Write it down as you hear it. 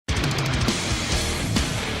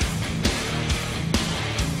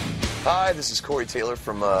Hi, this is Corey Taylor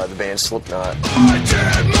from the band Slipknot. I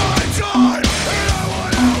did my time and I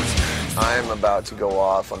went out. I'm about to go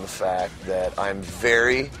off on the fact that I'm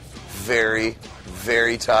very, very,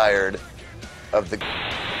 very tired of the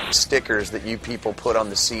stickers that you people put on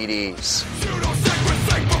the CDs. Go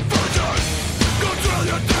drill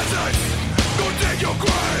your deserts. Go dig your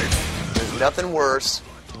grave. There's nothing worse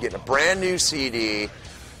than getting a brand new CD,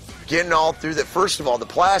 getting all through that. First of all, the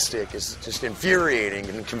plastic is just infuriating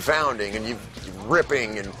and confounding, and you're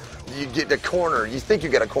ripping, and you get a corner. You think you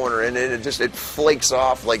got a corner, and it flakes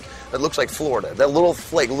off like it looks like Florida. That little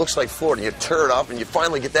flake looks like Florida. You tear it off, and you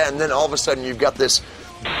finally get that, and then all of a sudden you've got this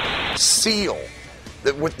seal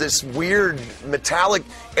that with this weird metallic,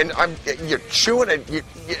 and you're chewing it,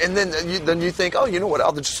 and then you think, oh, you know what?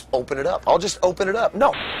 I'll just open it up. I'll just open it up.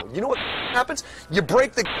 No, you know what happens? You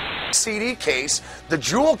break the CD case, the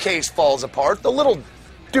jewel case falls apart, the little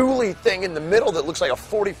dually thing in the middle that looks like a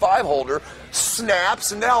 45 holder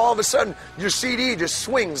snaps, and now all of a sudden your CD just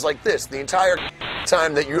swings like this the entire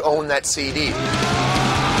time that you own that CD.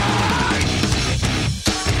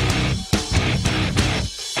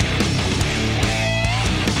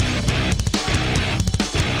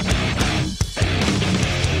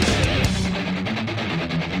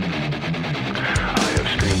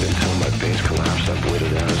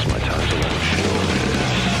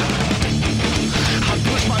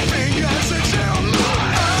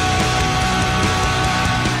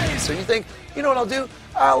 So you think, you know what I'll do?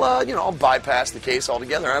 I'll bypass the case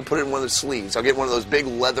altogether. I'll put it in one of the sleeves. I'll get one of those big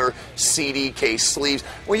leather CD case sleeves.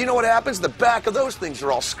 Well, you know what happens? The back of those things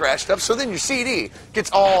are all scratched up, so then your CD gets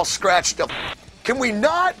all scratched up. Can we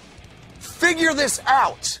not figure this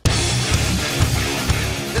out?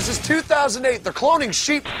 This is 2008. They're cloning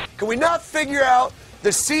sheep. Can we not figure out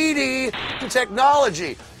the CD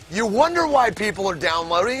technology? You wonder why people are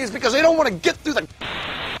downloading is because they don't want to get through the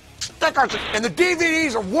stickers, and the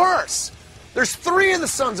DVDs are worse. There's 3 of the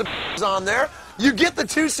sons of on there. You get the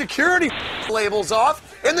 2 security labels off,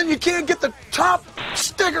 and then you can't get the top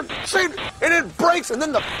sticker, and it breaks, and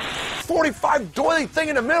then the 45 doily thing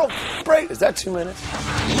in the middle breaks. Is that 2 minutes?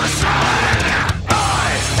 Listen,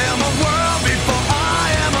 I am a world before.